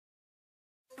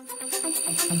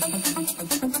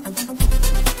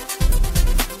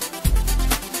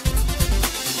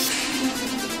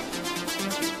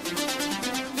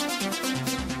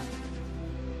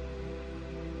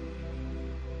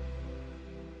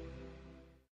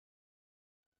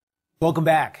Welcome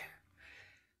back.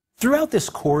 Throughout this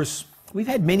course, we've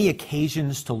had many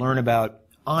occasions to learn about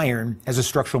iron as a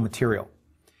structural material.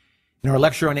 In our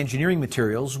lecture on engineering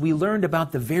materials, we learned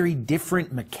about the very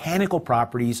different mechanical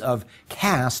properties of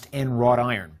cast and wrought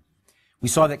iron. We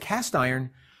saw that cast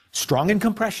iron, strong in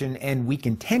compression and weak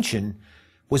in tension,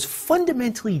 was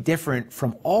fundamentally different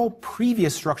from all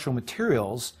previous structural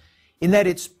materials in that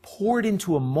it's poured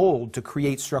into a mold to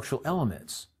create structural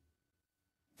elements.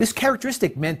 This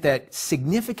characteristic meant that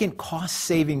significant cost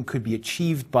saving could be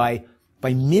achieved by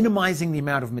minimizing the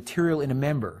amount of material in a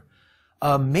member,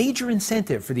 a major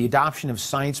incentive for the adoption of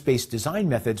science-based design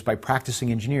methods by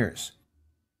practicing engineers.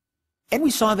 And we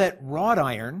saw that wrought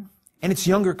iron and its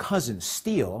younger cousin,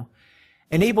 steel,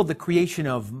 enabled the creation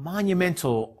of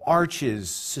monumental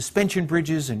arches, suspension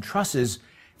bridges, and trusses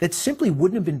that simply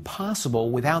wouldn't have been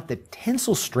possible without the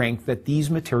tensile strength that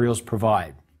these materials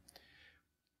provide.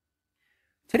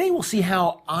 Today we'll see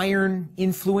how iron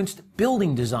influenced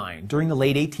building design during the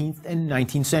late 18th and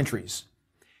 19th centuries.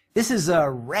 This is a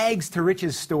rags to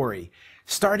riches story,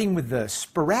 starting with the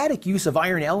sporadic use of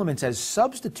iron elements as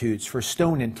substitutes for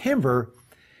stone and timber,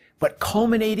 but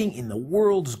culminating in the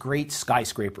world's great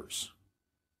skyscrapers.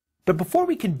 But before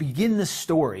we can begin this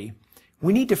story,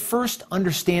 we need to first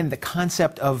understand the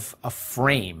concept of a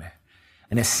frame,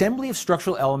 an assembly of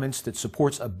structural elements that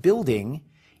supports a building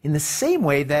in the same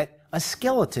way that a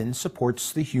skeleton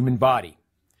supports the human body.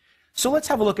 So let's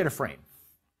have a look at a frame.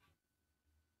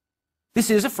 This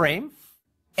is a frame,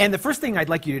 and the first thing I'd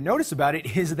like you to notice about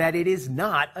it is that it is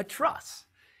not a truss.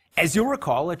 As you'll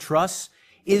recall, a truss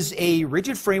is a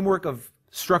rigid framework of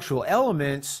structural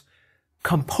elements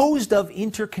composed of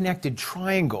interconnected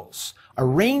triangles,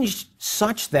 arranged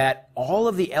such that all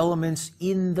of the elements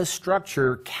in the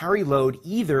structure carry load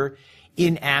either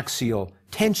in axial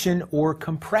tension or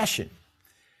compression.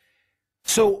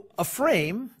 So a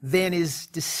frame then is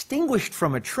distinguished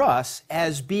from a truss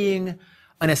as being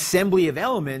an assembly of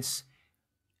elements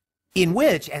in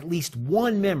which at least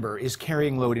one member is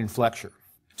carrying load in flexure.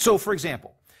 So for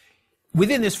example,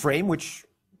 within this frame, which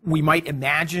we might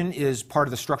imagine is part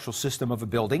of the structural system of a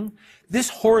building, this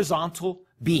horizontal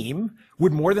beam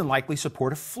would more than likely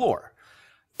support a floor.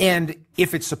 And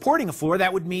if it's supporting a floor,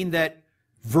 that would mean that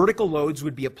vertical loads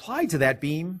would be applied to that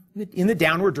beam in the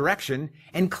downward direction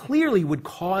and clearly would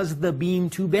cause the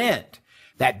beam to bend.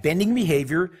 That bending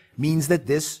behavior means that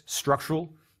this structural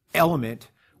element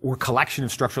or collection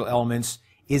of structural elements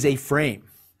is a frame.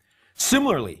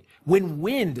 Similarly, when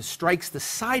wind strikes the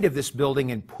side of this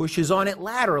building and pushes on it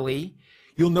laterally,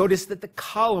 you'll notice that the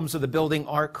columns of the building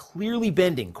are clearly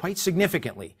bending quite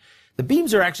significantly. The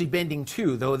beams are actually bending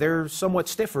too, though they're somewhat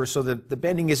stiffer, so the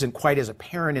bending isn't quite as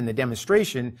apparent in the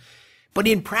demonstration. But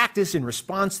in practice, in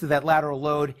response to that lateral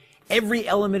load, every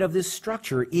element of this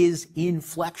structure is in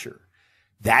flexure.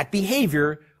 That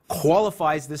behavior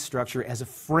qualifies this structure as a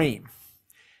frame.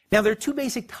 Now, there are two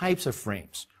basic types of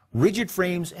frames, rigid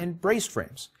frames and braced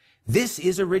frames. This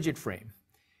is a rigid frame.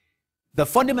 The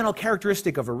fundamental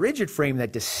characteristic of a rigid frame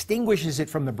that distinguishes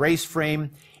it from the braced frame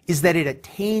is that it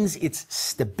attains its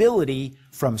stability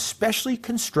from specially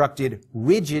constructed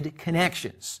rigid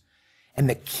connections. And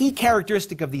the key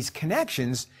characteristic of these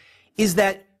connections is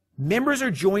that members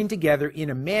are joined together in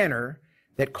a manner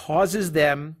that causes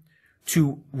them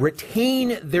to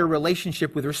retain their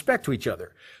relationship with respect to each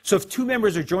other. So if two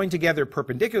members are joined together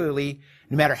perpendicularly,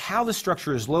 no matter how the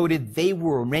structure is loaded, they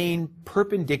will remain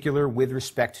perpendicular with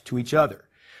respect to each other.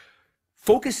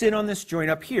 Focus in on this joint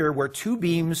up here where two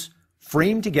beams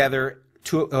frame together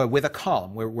with a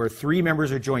column, where three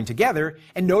members are joined together,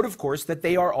 and note, of course, that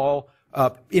they are all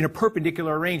in a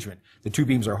perpendicular arrangement. The two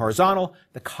beams are horizontal,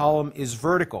 the column is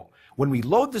vertical. When we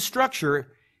load the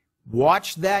structure,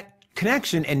 watch that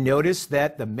connection and notice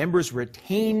that the members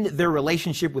retain their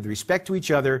relationship with respect to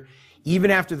each other. Even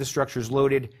after the structure is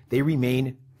loaded, they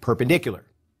remain perpendicular.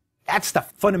 That's the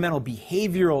fundamental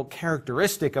behavioral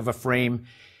characteristic of a frame,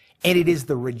 and it is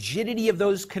the rigidity of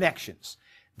those connections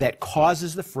that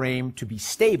causes the frame to be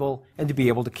stable and to be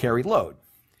able to carry load.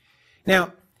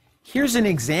 Now, here's an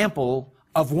example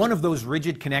of one of those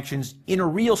rigid connections in a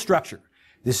real structure.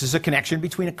 This is a connection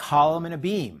between a column and a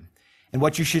beam. And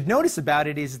what you should notice about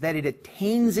it is that it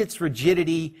attains its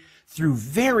rigidity through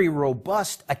very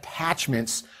robust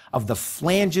attachments of the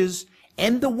flanges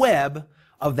and the web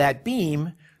of that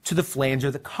beam to the flange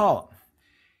of the column.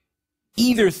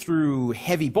 either through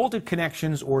heavy bolted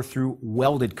connections or through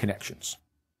welded connections.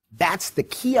 That's the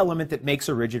key element that makes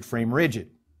a rigid frame rigid.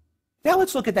 Now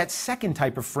let's look at that second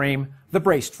type of frame, the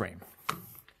braced frame.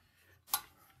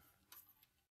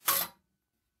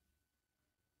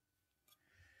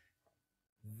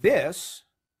 This,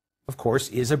 of course,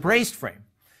 is a braced frame.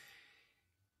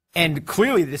 And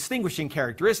clearly the distinguishing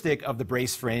characteristic of the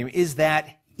braced frame is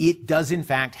that it does in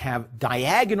fact have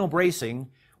diagonal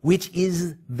bracing, which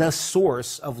is the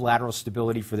source of lateral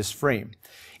stability for this frame.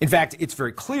 In fact, it's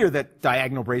very clear that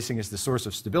diagonal bracing is the source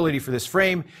of stability for this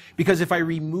frame, because if I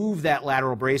remove that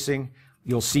lateral bracing,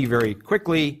 you'll see very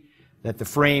quickly that the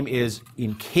frame is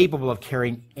incapable of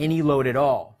carrying any load at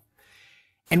all.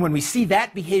 And when we see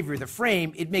that behavior of the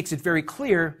frame, it makes it very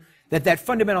clear that that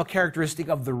fundamental characteristic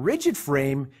of the rigid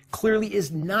frame clearly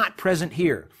is not present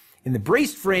here. In the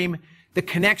braced frame, the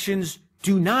connections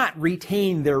do not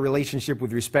retain their relationship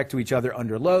with respect to each other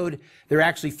under load. They're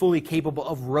actually fully capable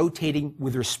of rotating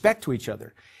with respect to each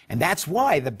other. And that's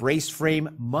why the braced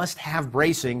frame must have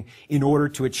bracing in order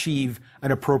to achieve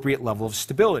an appropriate level of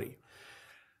stability.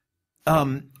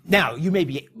 Now, you may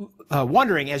be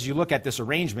wondering as you look at this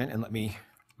arrangement, and let me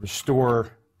restore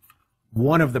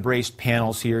one of the braced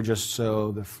panels here just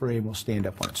so the frame will stand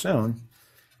up on its own.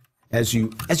 As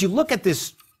you look at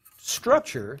this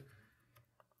structure,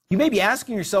 you may be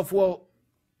asking yourself, well,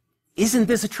 isn't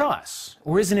this a truss?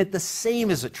 Or isn't it the same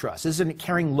as a truss? Isn't it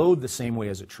carrying load the same way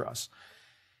as a truss?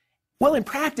 Well, in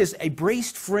practice, a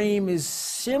braced frame is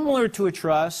similar to a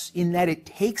truss in that it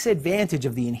takes advantage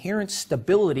of the inherent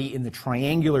stability in the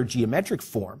triangular geometric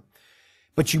form.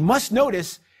 But you must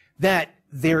notice that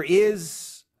there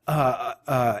is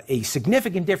a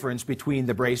significant difference between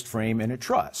the braced frame and a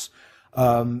truss.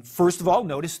 First of all,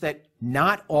 notice that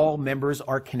not all members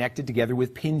are connected together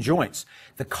with pin joints.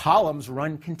 The columns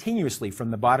run continuously from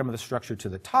the bottom of the structure to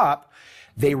the top.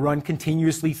 They run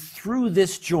continuously through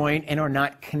this joint and are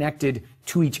not connected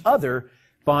to each other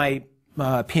by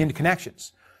pinned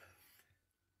connections.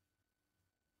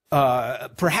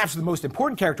 Perhaps the most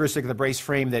important characteristic of the braced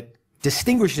frame that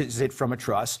distinguishes it from a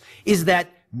truss is that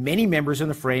many members in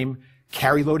the frame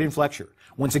carry load in flexure.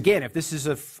 Once again, if this is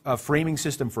a framing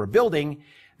system for a building,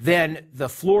 then the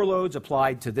floor loads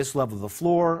applied to this level of the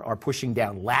floor are pushing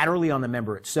down laterally on the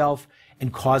member itself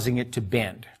and causing it to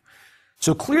bend.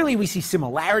 So clearly we see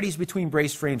similarities between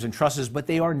braced frames and trusses, but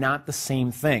they are not the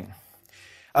same thing.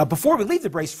 Before we leave the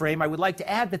braced frame, I would like to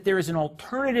add that there is an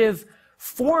alternative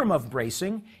form of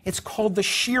bracing. It's called the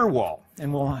shear wall,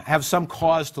 and we'll have some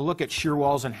cause to look at shear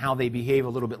walls and how they behave a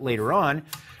little bit later on.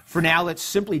 For now, let's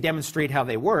simply demonstrate how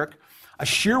they work. A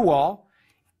shear wall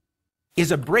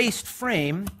is a braced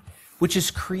frame which is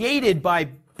created by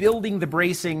building the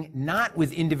bracing not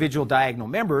with individual diagonal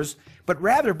members, but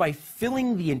rather by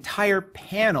filling the entire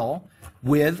panel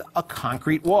with a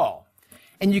concrete wall.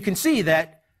 And you can see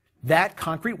that that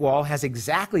concrete wall has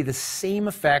exactly the same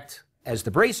effect as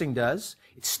the bracing does.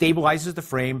 It stabilizes the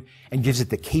frame and gives it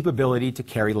the capability to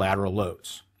carry lateral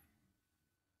loads.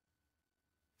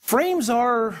 Frames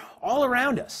are all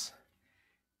around us.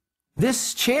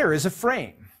 This chair is a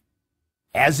frame,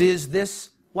 as is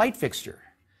this light fixture.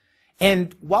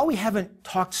 And while we haven't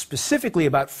talked specifically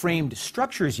about framed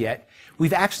structures yet,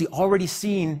 we've actually already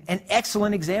seen an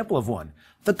excellent example of one,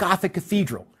 the Gothic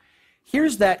cathedral.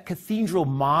 Here's that cathedral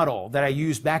model that I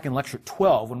used back in lecture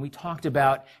 12 when we talked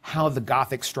about how the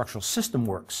Gothic structural system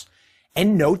works.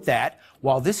 And note that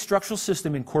while this structural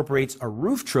system incorporates a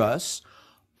roof truss,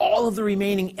 all of the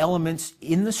remaining elements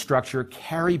in the structure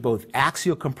carry both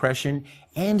axial compression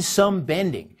and some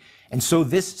bending. And so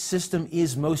this system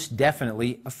is most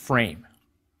definitely a frame.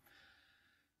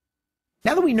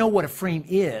 Now that we know what a frame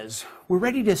is, we're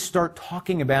ready to start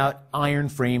talking about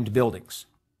iron-framed buildings.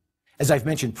 As I've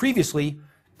mentioned previously,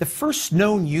 the first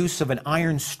known use of an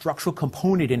iron structural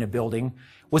component in a building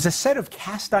was a set of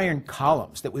cast iron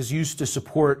columns that was used to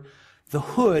support the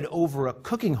hood over a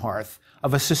cooking hearth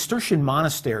of a Cistercian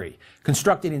monastery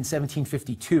constructed in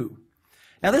 1752.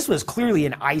 Now this was clearly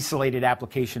an isolated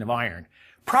application of iron,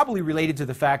 probably related to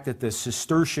the fact that the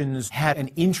Cistercians had an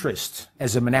interest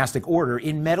as a monastic order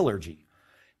in metallurgy.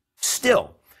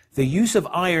 Still, the use of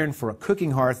iron for a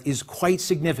cooking hearth is quite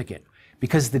significant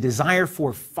because the desire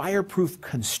for fireproof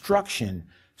construction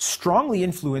strongly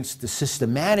influenced the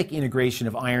systematic integration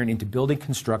of iron into building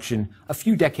construction a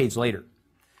few decades later.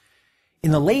 In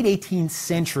the late 18th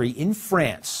century in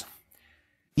France,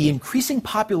 the increasing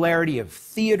popularity of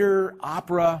theater,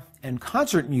 opera, and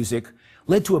concert music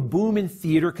led to a boom in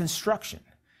theater construction.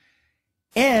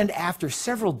 And after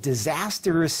several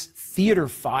disastrous theater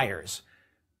fires,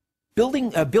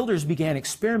 builders began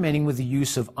experimenting with the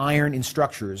use of iron in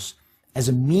structures as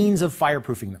a means of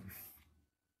fireproofing them.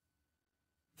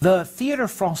 The Théâtre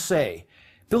Français,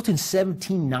 built in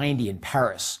 1790 in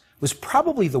Paris, was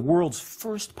probably the world's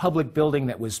first public building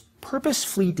that was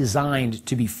purposefully designed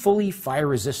to be fully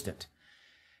fire-resistant.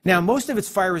 Now, most of its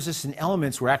fire-resistant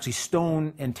elements were actually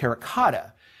stone and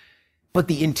terracotta, but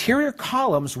the interior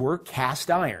columns were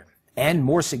cast iron, and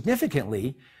more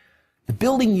significantly, the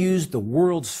building used the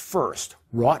world's first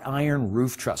wrought iron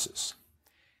roof trusses.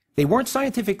 They weren't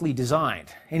scientifically designed,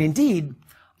 and indeed,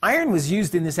 iron was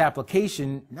used in this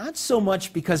application not so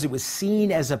much because it was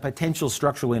seen as a potential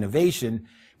structural innovation,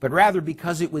 but rather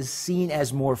because it was seen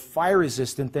as more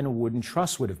fire-resistant than a wooden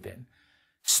truss would have been.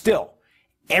 Still,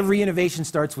 every innovation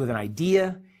starts with an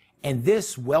idea, and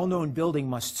this well-known building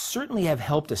must certainly have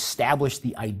helped establish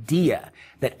the idea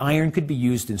that iron could be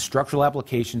used in structural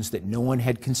applications that no one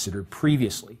had considered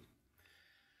previously.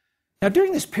 Now,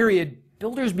 during this period,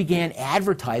 builders began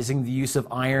advertising the use of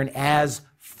iron as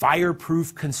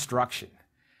fireproof construction.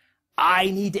 I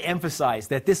need to emphasize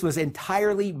that this was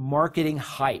entirely marketing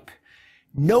hype.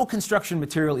 No construction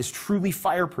material is truly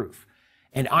fireproof,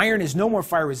 and iron is no more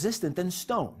fire-resistant than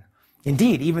stone.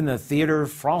 Indeed, even the Théâtre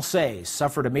Français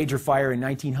suffered a major fire in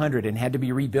 1900 and had to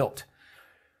be rebuilt.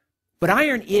 But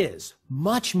iron is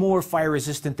much more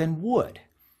fire-resistant than wood.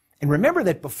 And remember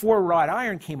that before wrought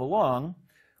iron came along,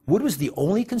 wood was the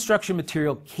only construction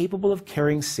material capable of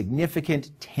carrying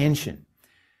significant tension.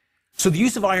 So the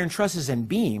use of iron trusses and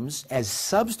beams as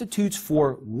substitutes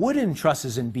for wooden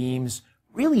trusses and beams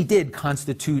really did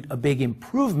constitute a big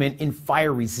improvement in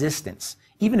fire resistance,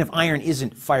 even if iron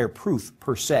isn't fireproof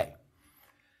per se.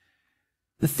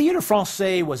 The Théâtre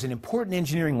Français was an important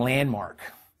engineering landmark,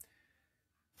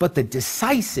 but the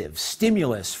decisive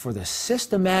stimulus for the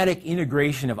systematic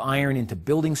integration of iron into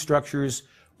building structures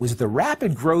was the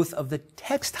rapid growth of the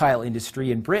textile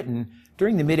industry in Britain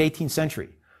during the mid-18th century.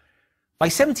 By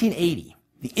 1780,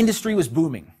 the industry was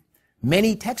booming.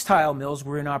 Many textile mills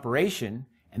were in operation,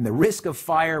 and the risk of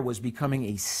fire was becoming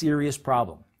a serious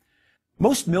problem.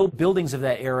 Most mill buildings of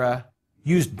that era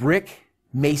used brick,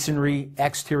 masonry,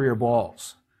 exterior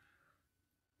walls.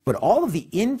 But all of the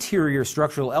interior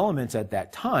structural elements at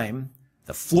that time,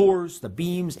 the floors, the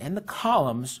beams, and the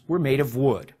columns, were made of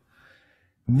wood.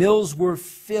 Mills were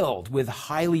filled with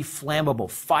highly flammable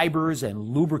fibers and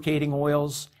lubricating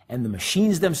oils, and the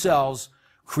machines themselves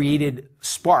created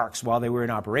sparks while they were in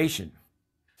operation.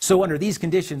 So under these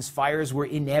conditions, fires were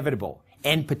inevitable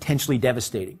and potentially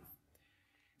devastating.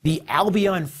 The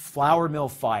Albion Flour Mill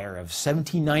fire of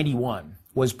 1791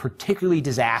 was particularly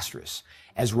disastrous,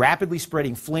 as rapidly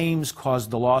spreading flames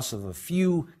caused the loss of a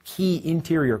few key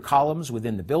interior columns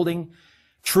within the building,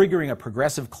 triggering a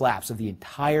progressive collapse of the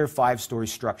entire five-story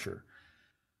structure.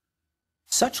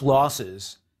 Such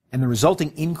losses and the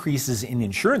resulting increases in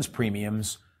insurance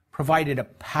premiums provided a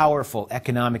powerful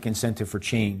economic incentive for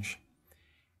change.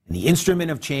 And the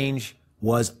instrument of change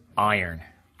was iron.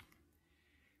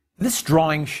 This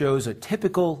drawing shows a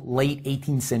typical late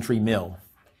 18th century mill.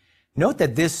 Note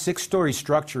that this six-story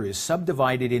structure is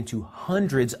subdivided into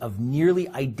hundreds of nearly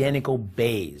identical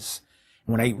bays.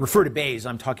 When I refer to bays,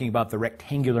 I'm talking about the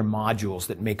rectangular modules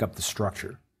that make up the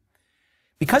structure.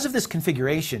 Because of this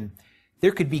configuration,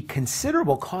 there could be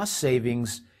considerable cost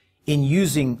savings in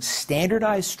using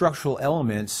standardized structural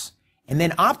elements and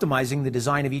then optimizing the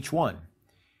design of each one.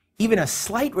 Even a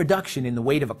slight reduction in the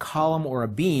weight of a column or a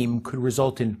beam could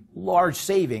result in large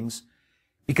savings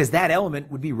because that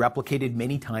element would be replicated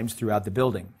many times throughout the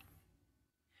building.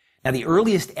 Now, the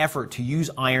earliest effort to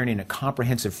use iron in a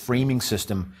comprehensive framing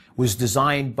system was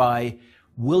designed by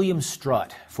William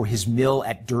Strutt for his mill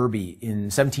at Derby in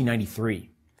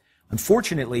 1793.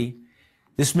 Unfortunately,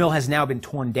 this mill has now been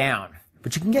torn down,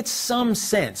 but you can get some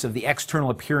sense of the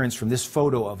external appearance from this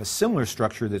photo of a similar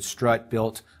structure that Strutt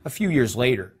built a few years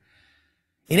later.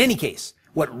 In any case,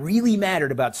 what really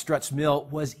mattered about Strutt's mill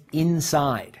was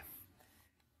inside.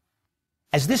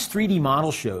 As this 3D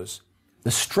model shows,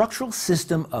 the structural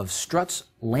system of Strutt's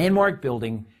landmark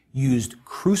building used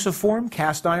cruciform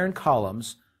cast iron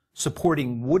columns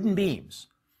supporting wooden beams.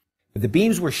 The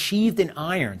beams were sheathed in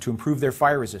iron to improve their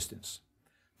fire resistance.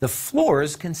 The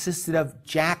floors consisted of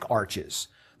jack arches.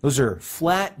 Those are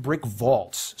flat brick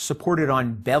vaults supported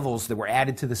on bevels that were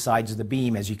added to the sides of the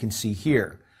beam, as you can see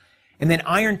here. And then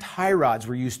iron tie rods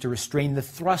were used to restrain the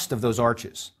thrust of those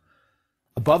arches.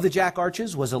 Above the jack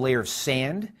arches was a layer of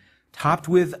sand, topped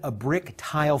with a brick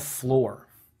tile floor.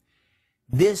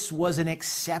 This was an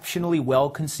exceptionally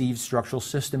well-conceived structural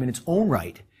system in its own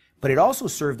right, but it also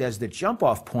served as the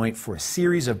jump-off point for a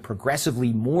series of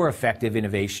progressively more effective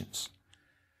innovations.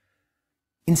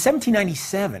 In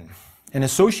 1797, an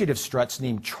associate of Strutt's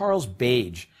named Charles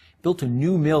Baige built a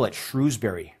new mill at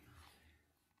Shrewsbury.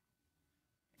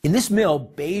 In this mill,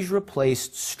 Beige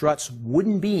replaced Strutt's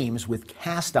wooden beams with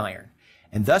cast iron,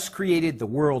 and thus created the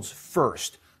world's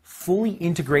first fully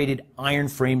integrated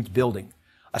iron-framed building,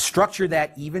 a structure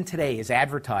that even today is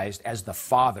advertised as the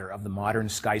father of the modern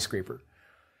skyscraper.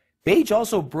 Beige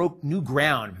also broke new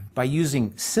ground by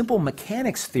using simple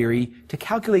mechanics theory to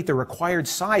calculate the required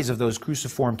size of those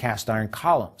cruciform cast iron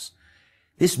columns.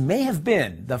 This may have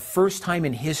been the first time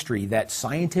in history that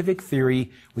scientific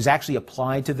theory was actually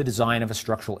applied to the design of a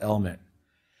structural element.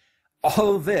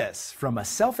 All of this from a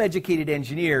self-educated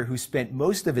engineer who spent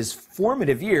most of his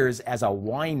formative years as a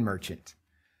wine merchant.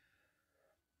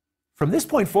 From this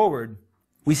point forward,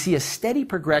 we see a steady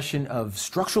progression of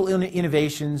structural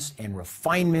innovations and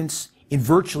refinements in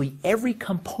virtually every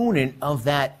component of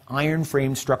that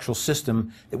iron-framed structural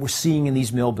system that we're seeing in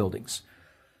these mill buildings.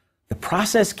 The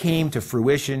process came to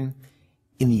fruition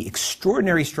in the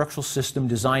extraordinary structural system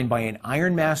designed by an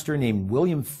iron master named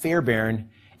William Fairbairn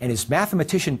and his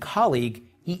mathematician colleague,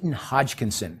 Eaton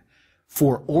Hodgkinson,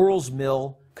 for Orrell's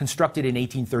Mill, constructed in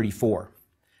 1834.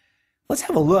 Let's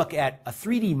have a look at a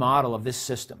 3D model of this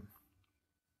system.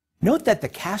 Note that the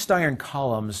cast iron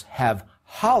columns have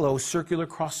hollow circular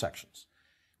cross-sections,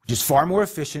 which is far more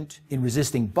efficient in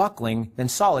resisting buckling than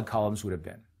solid columns would have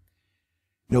been.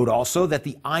 Note also that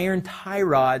the iron tie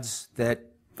rods that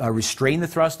restrain the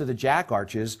thrust of the jack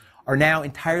arches are now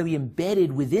entirely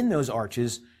embedded within those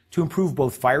arches to improve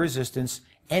both fire resistance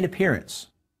and appearance.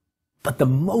 But the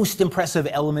most impressive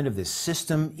element of this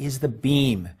system is the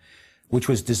beam, which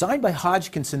was designed by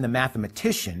Hodgkinson, the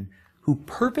mathematician, who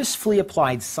purposefully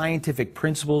applied scientific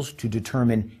principles to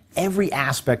determine every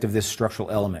aspect of this structural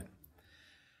element.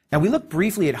 Now, we looked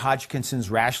briefly at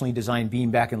Hodgkinson's rationally designed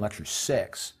beam back in Lecture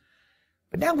 6.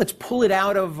 But now let's pull it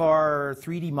out of our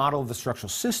 3D model of the structural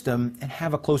system and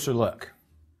have a closer look.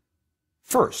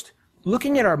 First,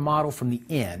 looking at our model from the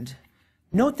end,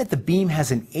 note that the beam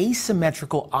has an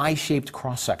asymmetrical eye-shaped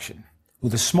cross-section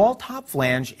with a small top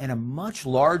flange and a much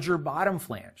larger bottom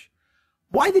flange.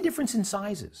 Why the difference in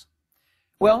sizes?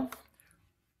 Well,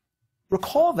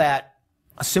 recall that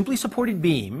a simply supported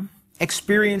beam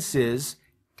experiences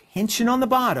tension on the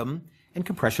bottom and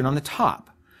compression on the top.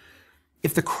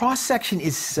 If the cross-section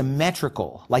is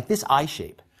symmetrical, like this eye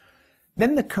shape,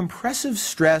 then the compressive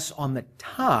stress on the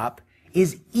top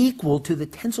is equal to the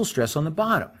tensile stress on the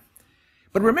bottom.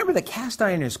 But remember that cast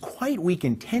iron is quite weak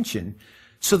in tension,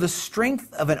 so the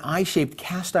strength of an eye-shaped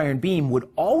cast iron beam would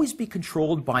always be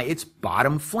controlled by its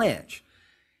bottom flange.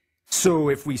 So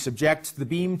if we subject the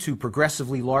beam to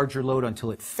progressively larger load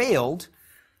until it failed,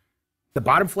 the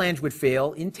bottom flange would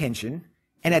fail in tension,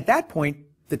 and at that point,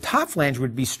 the top flange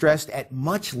would be stressed at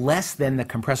much less than the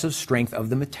compressive strength of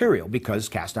the material because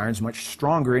cast iron is much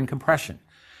stronger in compression.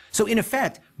 So in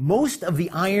effect, most of the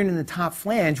iron in the top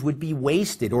flange would be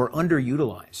wasted or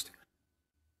underutilized.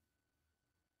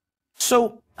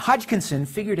 So Hodgkinson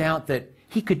figured out that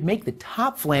he could make the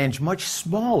top flange much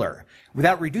smaller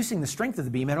without reducing the strength of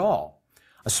the beam at all.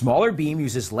 A smaller beam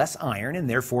uses less iron and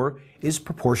therefore is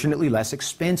proportionately less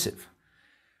expensive.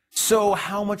 So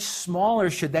how much smaller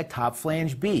should that top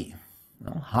flange be?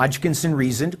 Well, Hodgkinson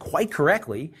reasoned, quite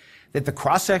correctly, that the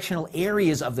cross-sectional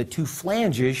areas of the two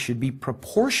flanges should be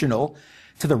proportional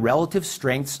to the relative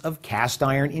strengths of cast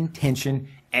iron in tension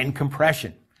and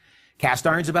compression. Cast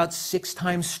iron is about 6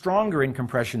 times stronger in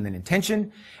compression than in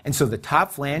tension, and so the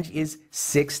top flange is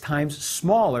 6 times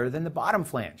smaller than the bottom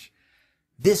flange.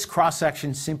 This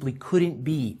cross-section simply couldn't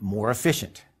be more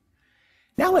efficient.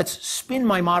 Now let's spin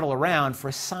my model around for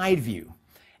a side view.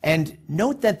 And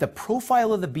note that the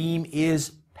profile of the beam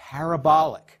is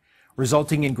parabolic,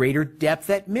 resulting in greater depth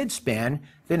at midspan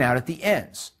than out at the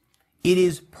ends. It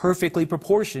is perfectly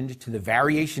proportioned to the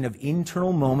variation of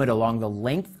internal moment along the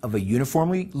length of a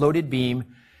uniformly loaded beam,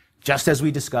 just as we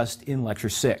discussed in Lecture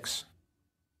 6.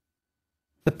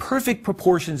 The perfect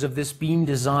proportions of this beam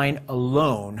design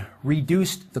alone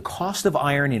reduced the cost of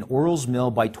iron in Orrell's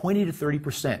Mill by 20 to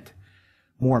 30%.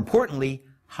 More importantly,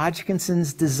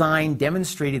 Hodgkinson's design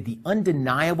demonstrated the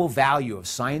undeniable value of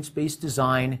science-based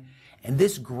design, and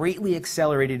this greatly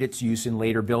accelerated its use in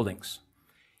later buildings.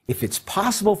 If it's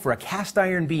possible for a cast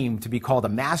iron beam to be called a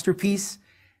masterpiece,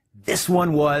 this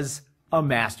one was a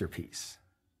masterpiece.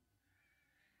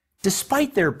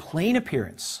 Despite their plain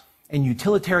appearance and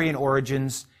utilitarian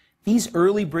origins, these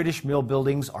early British mill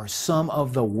buildings are some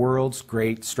of the world's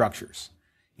great structures,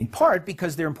 in part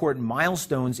because they're important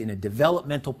milestones in a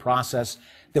developmental process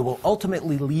that will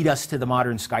ultimately lead us to the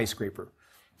modern skyscraper,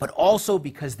 but also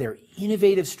because they're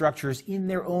innovative structures in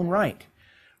their own right.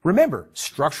 Remember,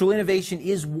 structural innovation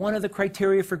is one of the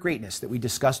criteria for greatness that we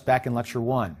discussed back in Lecture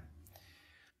 1.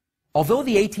 Although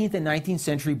the 18th and 19th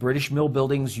century British mill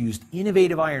buildings used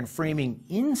innovative iron framing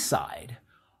inside,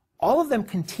 all of them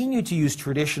continued to use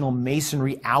traditional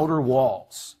masonry outer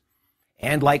walls.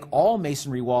 And like all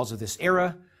masonry walls of this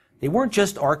era, they weren't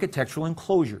just architectural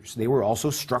enclosures. They were also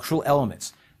structural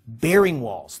elements, bearing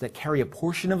walls that carry a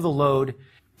portion of the load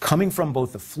coming from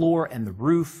both the floor and the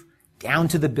roof down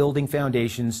to the building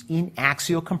foundations in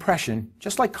axial compression,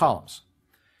 just like columns.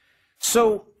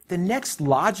 So the next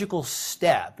logical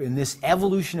step in this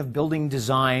evolution of building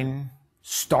design,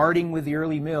 starting with the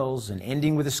early mills and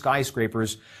ending with the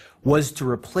skyscrapers, was to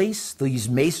replace these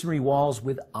masonry walls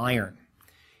with iron.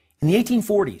 In the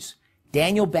 1840s,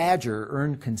 Daniel Badger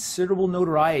earned considerable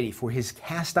notoriety for his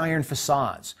cast iron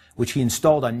facades, which he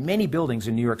installed on many buildings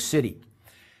in New York City.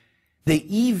 The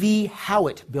E.V.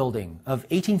 Howitt building of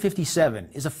 1857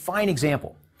 is a fine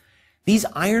example. These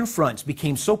iron fronts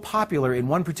became so popular in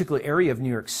one particular area of New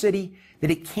York City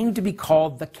that it came to be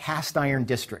called the Cast Iron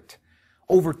District.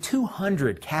 Over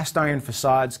 200 cast iron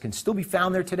facades can still be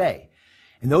found there today.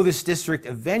 And though this district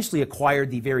eventually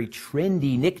acquired the very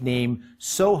trendy nickname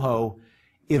Soho,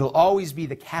 it'll always be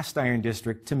the Cast Iron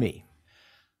District to me.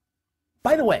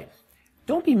 By the way,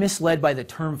 don't be misled by the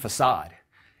term facade,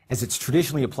 as it's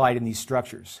traditionally applied in these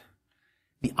structures.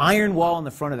 The iron wall in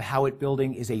the front of the Howitt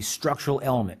building is a structural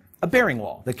element, a bearing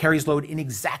wall that carries load in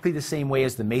exactly the same way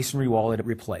as the masonry wall that it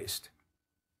replaced.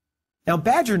 Now,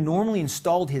 Badger normally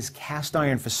installed his cast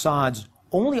iron facades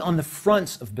only on the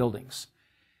fronts of buildings.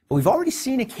 But we've already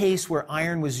seen a case where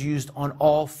iron was used on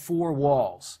all four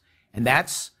walls, and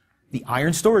that's the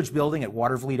Iron Storage Building at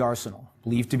Watervliet Arsenal,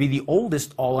 believed to be the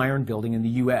oldest all-iron building in the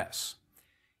U.S.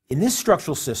 In this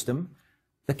structural system,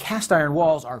 the cast iron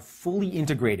walls are fully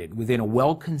integrated within a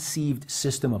well-conceived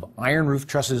system of iron roof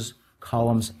trusses,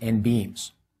 columns, and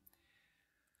beams.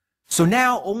 So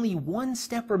now only one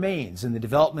step remains in the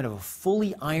development of a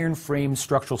fully iron-framed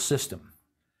structural system.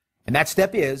 And that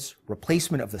step is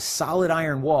replacement of the solid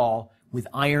iron wall with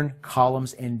iron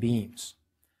columns and beams.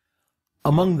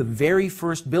 Among the very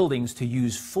first buildings to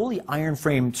use fully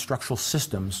iron-framed structural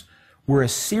systems were a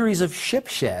series of ship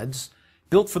sheds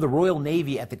built for the Royal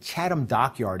Navy at the Chatham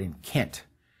Dockyard in Kent.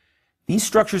 These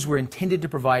structures were intended to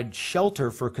provide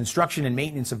shelter for construction and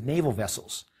maintenance of naval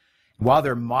vessels. While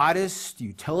they're modest,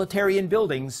 utilitarian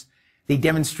buildings, they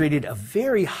demonstrated a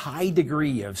very high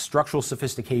degree of structural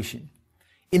sophistication.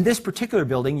 In this particular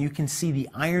building, you can see the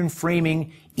iron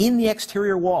framing in the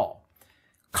exterior wall,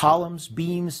 columns,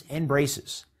 beams, and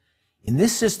braces. In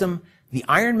this system, the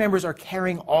iron members are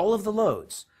carrying all of the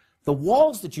loads. The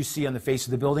walls that you see on the face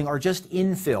of the building are just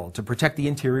infill to protect the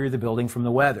interior of the building from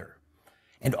the weather.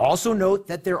 And also note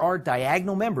that there are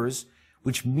diagonal members,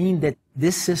 which mean that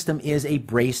this system is a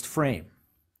braced frame.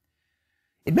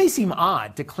 It may seem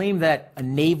odd to claim that a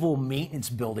naval maintenance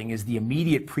building is the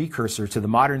immediate precursor to the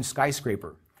modern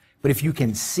skyscraper, but if you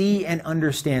can see and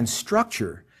understand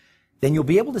structure, then you'll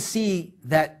be able to see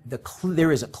that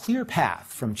there is a clear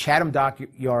path from Chatham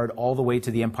Dockyard all the way to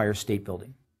the Empire State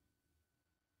Building.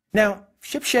 Now,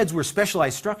 ship sheds were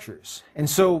specialized structures, and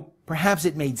so perhaps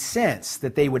it made sense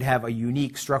that they would have a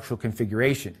unique structural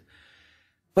configuration.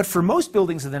 But for most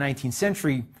buildings of the 19th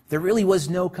century, there really was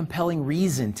no compelling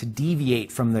reason to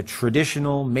deviate from the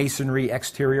traditional masonry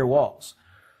exterior walls.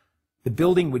 The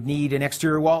building would need an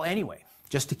exterior wall anyway,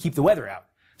 just to keep the weather out.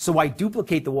 So why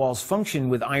duplicate the wall's function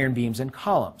with iron beams and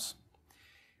columns?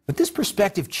 But this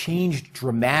perspective changed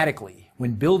dramatically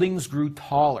when buildings grew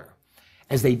taller,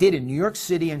 as they did in New York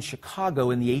City and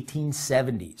Chicago in the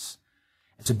 1870s.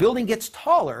 As a building gets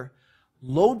taller,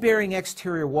 load-bearing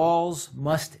exterior walls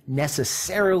must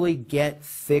necessarily get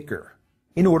thicker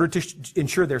in order to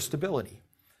ensure their stability.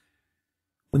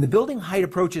 When the building height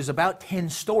approaches about 10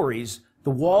 stories, the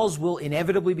walls will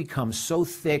inevitably become so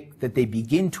thick that they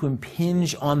begin to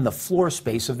impinge on the floor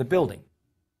space of the building.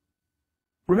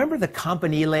 Remember the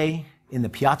Campanile in the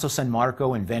Piazza San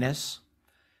Marco in Venice?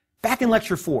 Back in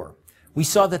Lecture 4, we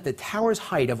saw that the tower's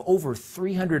height of over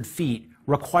 300 feet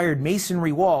required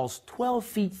masonry walls 12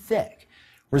 feet thick,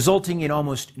 resulting in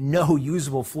almost no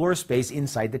usable floor space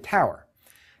inside the tower.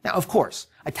 Now, of course,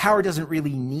 a tower doesn't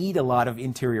really need a lot of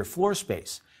interior floor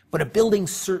space, but a building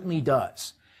certainly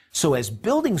does. So as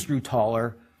buildings grew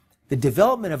taller, the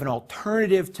development of an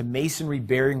alternative to masonry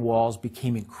bearing walls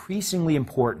became increasingly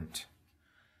important.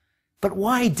 But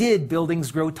why did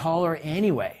buildings grow taller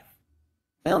anyway?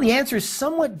 Well, the answer is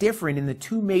somewhat different in the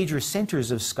two major centers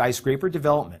of skyscraper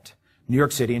development, New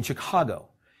York City and Chicago.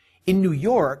 In New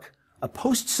York, a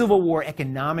post-Civil War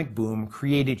economic boom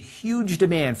created huge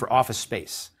demand for office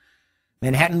space.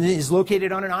 Manhattan is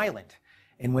located on an island,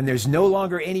 and when there's no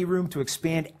longer any room to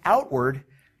expand outward,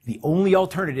 the only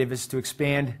alternative is to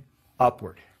expand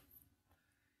upward.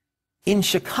 In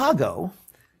Chicago,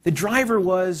 the driver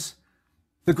was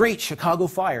the Great Chicago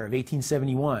Fire of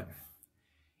 1871.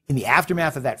 In the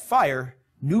aftermath of that fire,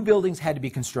 new buildings had to be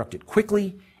constructed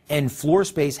quickly and floor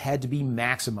space had to be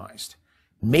maximized.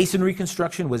 Masonry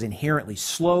construction was inherently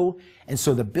slow, and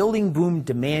so the building boom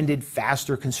demanded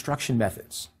faster construction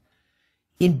methods.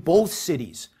 In both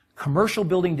cities, commercial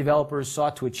building developers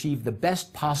sought to achieve the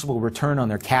best possible return on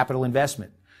their capital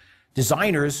investment.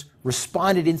 Designers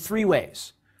responded in three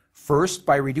ways. First,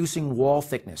 by reducing wall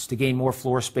thickness to gain more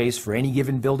floor space for any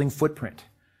given building footprint.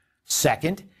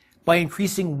 Second, by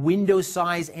increasing window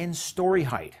size and story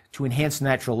height to enhance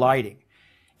natural lighting.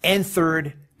 And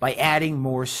third, by adding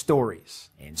more stories.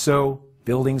 And so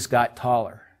buildings got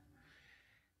taller.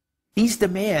 These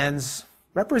demands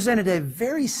represented a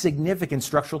very significant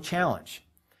structural challenge.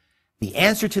 The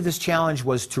answer to this challenge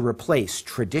was to replace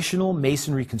traditional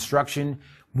masonry construction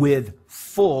with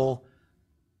full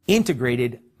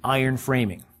integrated iron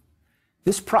framing.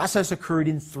 This process occurred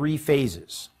in three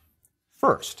phases.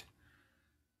 First,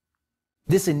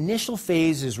 this initial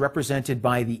phase is represented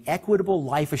by the Equitable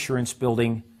Life Assurance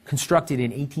Building constructed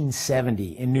in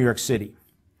 1870 in New York City.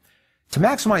 To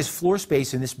maximize floor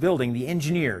space in this building, the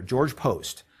engineer, George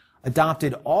Post,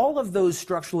 adopted all of those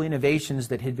structural innovations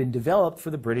that had been developed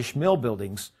for the British mill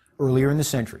buildings earlier in the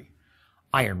century.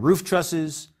 Iron roof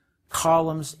trusses,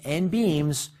 columns, and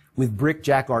beams with brick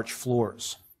jack-arch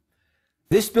floors.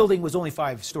 This building was only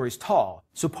 5 stories tall,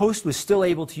 so Post was still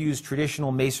able to use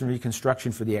traditional masonry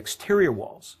construction for the exterior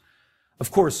walls.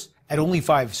 Of course, at only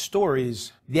 5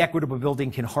 stories, the Equitable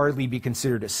building can hardly be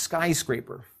considered a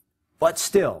skyscraper, but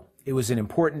still, it was an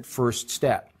important first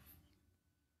step.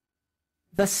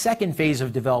 The second phase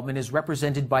of development is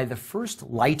represented by the first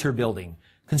Leiter building,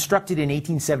 constructed in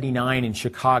 1879 in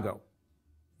Chicago.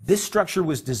 This structure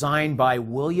was designed by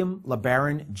William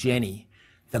LeBaron Jenney,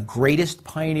 the greatest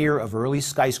pioneer of early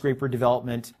skyscraper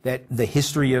development that the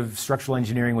history of structural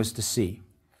engineering was to see.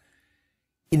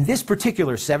 In this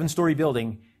particular 7-story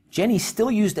building, Jenney still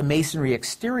used a masonry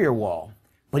exterior wall,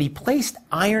 but he placed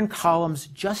iron columns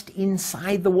just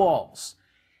inside the walls.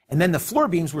 And then the floor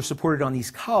beams were supported on these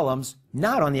columns,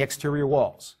 not on the exterior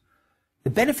walls. The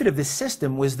benefit of this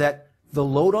system was that the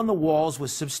load on the walls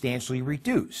was substantially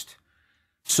reduced.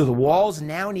 So the walls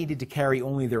now needed to carry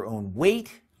only their own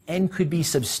weight and could be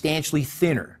substantially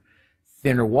thinner.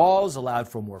 Thinner walls allowed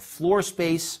for more floor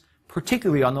space,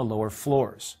 particularly on the lower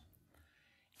floors.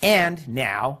 And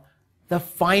now, the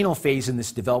final phase in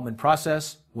this development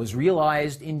process was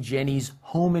realized in Jenney's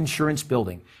home insurance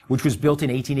building, which was built in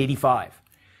 1885.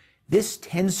 This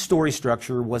 10-story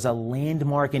structure was a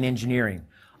landmark in engineering,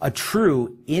 a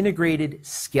true integrated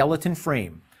skeleton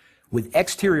frame with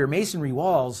exterior masonry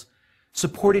walls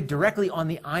supported directly on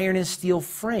the iron and steel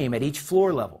frame at each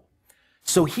floor level.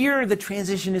 So here the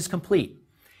transition is complete.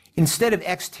 Instead of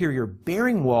exterior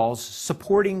bearing walls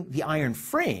supporting the iron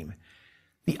frame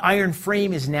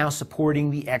is now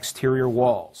supporting the exterior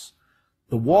walls.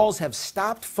 The walls have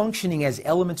stopped functioning as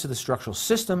elements of the structural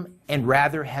system and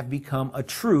rather have become a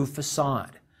true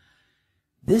facade.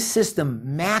 This system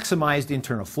maximized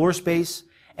internal floor space,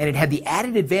 and it had the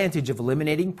added advantage of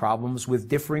eliminating problems with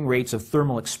differing rates of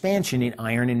thermal expansion in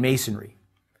iron and masonry.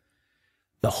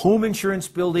 The home insurance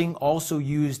building also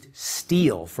used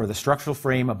steel for the structural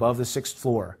frame above the 6th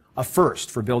floor, a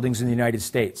first for buildings in the United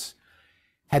States.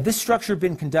 Had this structure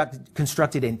been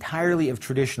constructed entirely of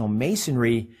traditional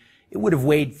masonry, it would have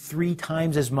weighed 3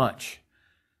 times as much.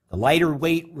 The lighter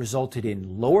weight resulted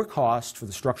in lower cost for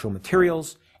the structural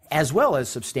materials, as well as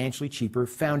substantially cheaper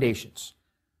foundations.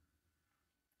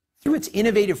 Through its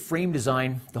innovative frame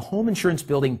design, the home insurance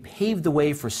building paved the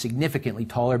way for significantly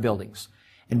taller buildings.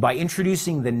 And by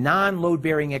introducing the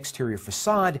non-load-bearing exterior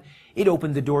facade, it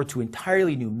opened the door to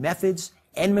entirely new methods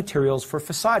and materials for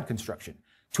facade construction,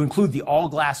 to include the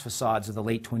all-glass facades of the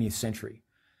late 20th century.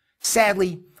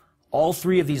 Sadly, all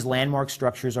 3 of these landmark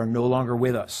structures are no longer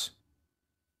with us.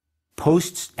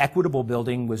 Post's Equitable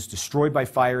building was destroyed by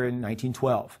fire in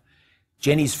 1912.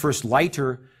 Jenney's first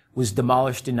Leiter was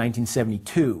demolished in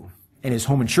 1972, and his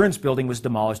home insurance building was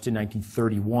demolished in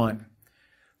 1931.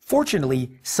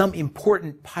 Fortunately, some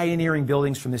important pioneering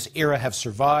buildings from this era have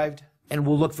survived, and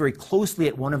we'll look very closely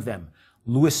at one of them,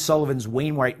 Louis Sullivan's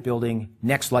Wainwright building,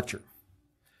 next lecture.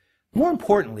 More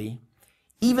importantly,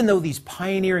 even though these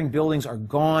pioneering buildings are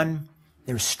gone,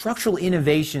 their structural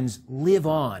innovations live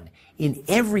on in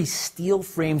every steel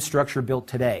frame structure built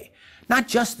today. Not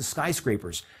just the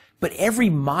skyscrapers, but every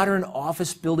modern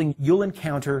office building you'll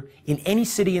encounter in any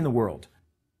city in the world.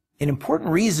 An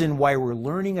important reason why we're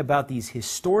learning about these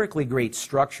historically great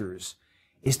structures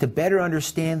is to better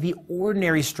understand the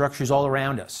ordinary structures all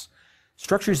around us,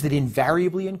 structures that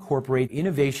invariably incorporate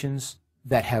innovations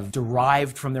that have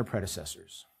derived from their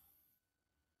predecessors.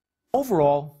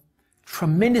 Overall,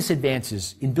 tremendous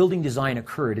advances in building design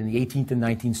occurred in the 18th and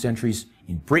 19th centuries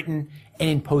in Britain and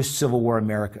in post-Civil War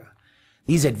America.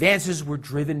 These advances were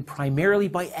driven primarily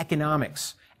by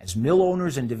economics, as mill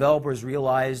owners and developers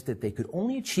realized that they could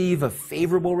only achieve a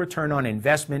favorable return on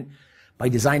investment by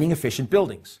designing efficient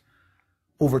buildings.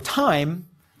 Over time,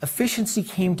 efficiency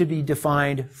came to be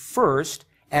defined first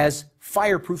as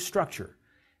fireproof structure,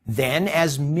 then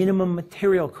as minimum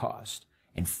material cost,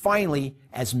 and finally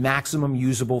as maximum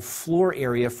usable floor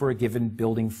area for a given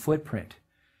building footprint.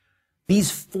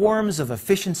 These forms of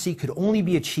efficiency could only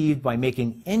be achieved by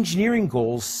making engineering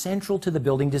goals central to the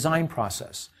building design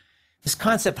process. This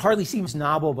concept hardly seems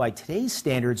novel by today's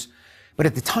standards, but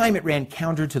at the time it ran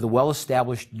counter to the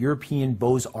well-established European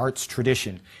Beaux-Arts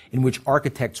tradition in which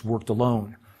architects worked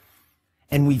alone.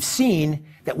 And we've seen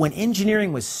that when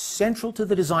engineering was central to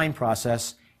the design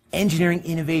process, engineering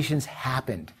innovations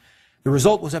happened. The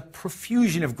result was a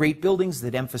profusion of great buildings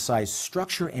that emphasized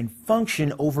structure and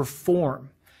function over form.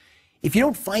 If you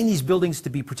don't find these buildings to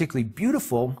be particularly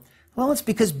beautiful, well, it's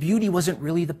because beauty wasn't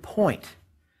really the point.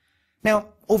 Now,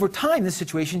 over time, this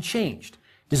situation changed.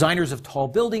 Designers of tall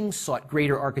buildings sought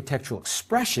greater architectural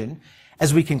expression,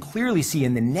 as we can clearly see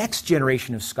in the next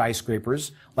generation of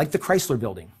skyscrapers, like the Chrysler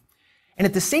Building. And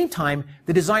at the same time,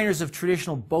 the designers of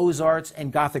traditional Beaux-Arts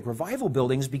and Gothic Revival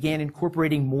buildings began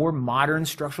incorporating more modern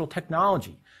structural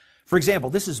technology. For example,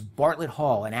 this is Bartlett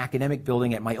Hall, an academic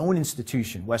building at my own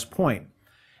institution, West Point.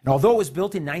 And although it was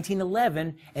built in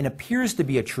 1911 and appears to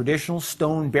be a traditional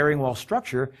stone bearing wall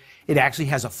structure, it actually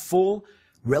has a full,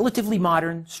 relatively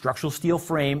modern structural steel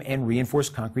frame and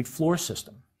reinforced concrete floor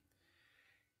system.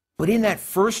 But in that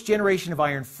first generation of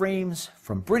iron frames,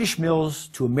 from British mills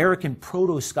to American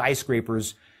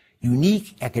proto-skyscrapers,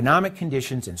 unique economic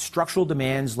conditions and structural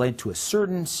demands led to a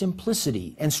certain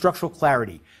simplicity and structural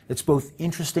clarity that's both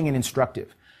interesting and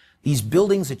instructive. These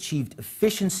buildings achieved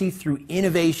efficiency through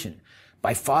innovation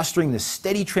by fostering the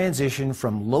steady transition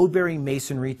from load-bearing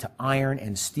masonry to iron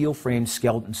and steel-framed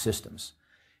skeleton systems.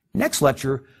 Next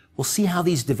lecture, we'll see how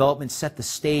these developments set the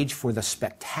stage for the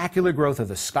spectacular growth of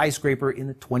the skyscraper in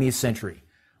the 20th century.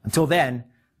 Until then,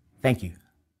 thank you.